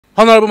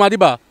Honorable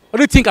Madiba, what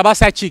do you think about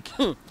side chick?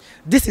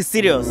 This is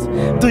serious.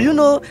 Do you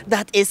know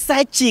that a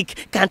side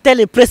chick can tell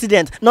a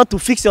president not to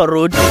fix your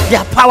road? They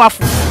are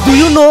powerful. Do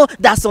you know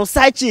that some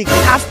side chicks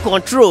have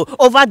control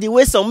over the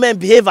way some men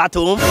behave at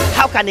home?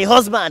 How can a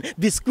husband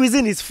be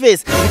squeezing his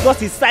face because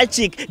his side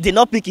chick did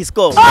not pick his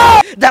call?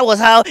 That was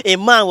how a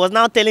man was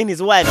now telling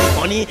his wife,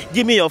 honey,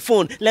 give me your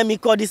phone. Let me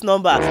call this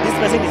number. This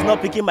person is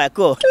not picking my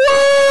call.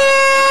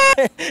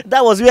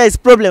 That was where his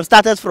problem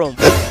started from.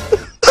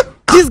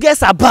 These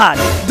girls are bad.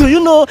 Do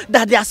you know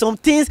that there are some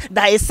things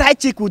that a side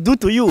chick will do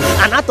to you,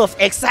 and out of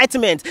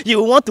excitement you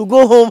will want to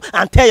go home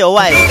and tell your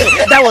wife?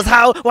 That was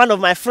how one of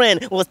my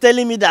friends was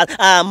telling me that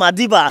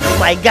Madiba,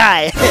 my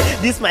guy,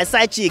 this is my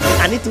side chick,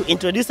 I need to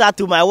introduce her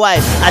to my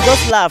wife. I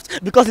just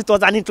laughed because it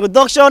was an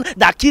introduction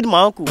that killed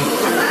my uncle.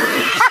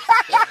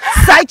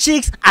 Side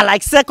chicks are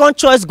like second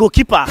choice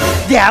goalkeeper.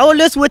 They are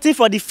always waiting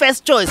for the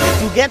first choice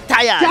to get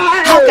tired.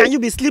 How can you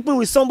be sleeping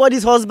with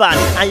somebody's husband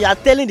and you are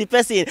telling the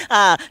person,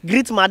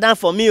 greet madam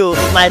for me, oh,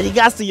 my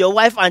regards to your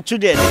wife and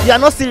children? You are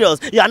not serious.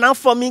 You are now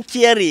forming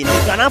caring.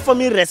 You are now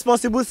forming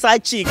responsible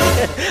side chick.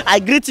 I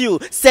greet you,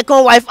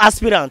 second wife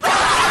aspirant.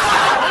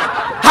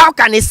 How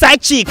can a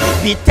side chick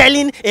be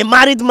telling a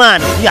married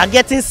man you are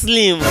getting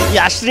slim, you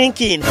are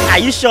shrinking? Are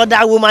you sure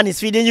that woman is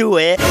feeding you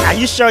well? Are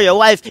you sure your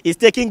wife is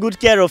taking good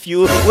care of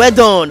you? Well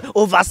done.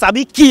 Over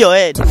sabi, kill your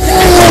head.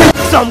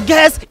 Some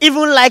girls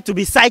even like to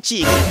be side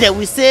chick. They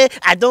will say,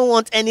 I don't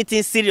want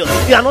anything serious.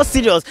 You are not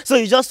serious, so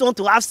you just want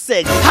to have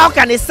sex. How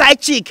can a side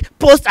chick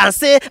post and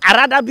say,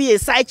 I'd rather be a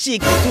side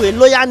chick to a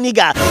loyal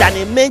nigga than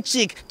a main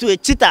chick to a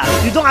cheater?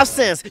 You don't have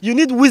sense. You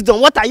need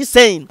wisdom. What are you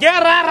saying?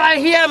 Get right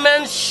here,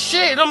 man.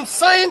 Shit, I'm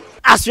saying.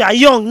 As you are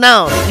young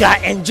now, you are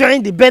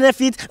enjoying the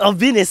benefit of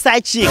being a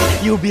side chick.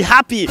 You'll be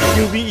happy.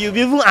 You'll be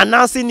even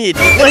announcing it.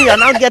 When you are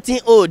now getting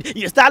old,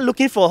 you start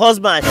looking for a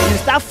husband. You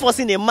start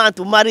forcing a man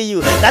to marry you.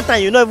 That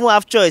time you don't even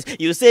have choice.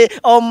 You say,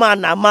 oh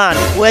man, a man.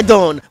 Well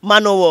done,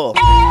 man o' war.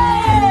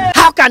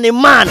 How can a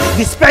man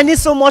be spending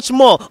so much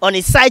more on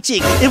his side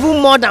chick, even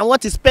more than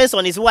what he spends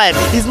on his wife?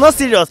 He's not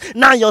serious.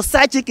 Now your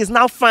side chick is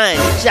now fine.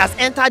 She has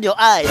entered your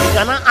eye. You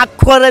are now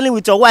quarreling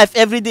with your wife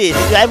every day.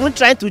 You are even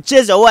trying to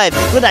chase your wife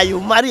so that you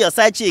marry your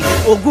side chick.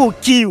 Ogun will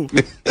kill you.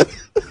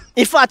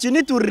 In fact, you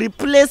need to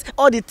replace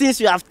all the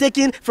things you have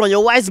taken from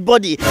your wife's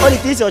body, all the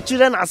things your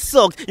children have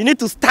sucked. You need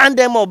to stand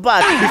them up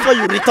back before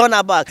you return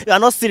her back. You are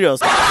not serious.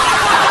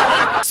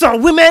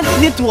 Some women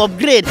need to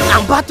upgrade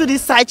and battle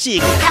this side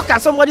chick. How can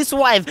somebody's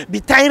wife be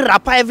tying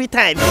rapper every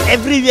time?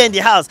 Everywhere in the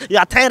house, you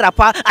are tying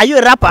rapper. Are you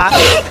a rapper?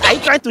 Are you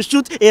trying to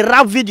shoot a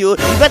rap video?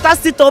 You better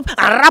sit up and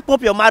wrap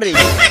up your marriage.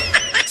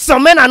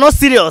 Some men are not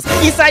serious.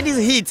 Inside this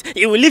heat,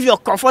 it will leave your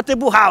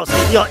comfortable house,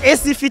 your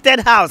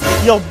AC-fitted house,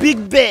 your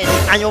big bed,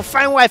 and your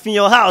fine wife in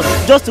your house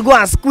just to go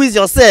and squeeze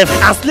yourself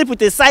and sleep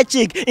with a side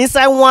chick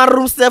inside one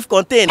room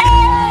self-contained.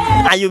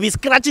 And you'll be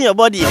scratching your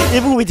body.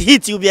 Even with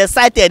heat, you'll be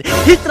excited.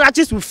 Heat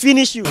rashes will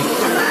finish you.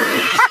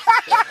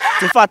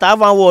 In fact, I have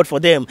one word for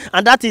them,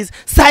 and that is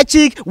side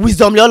chick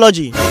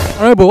wisdomology.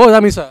 Honorable, what does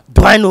that mean, sir?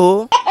 Do I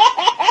know?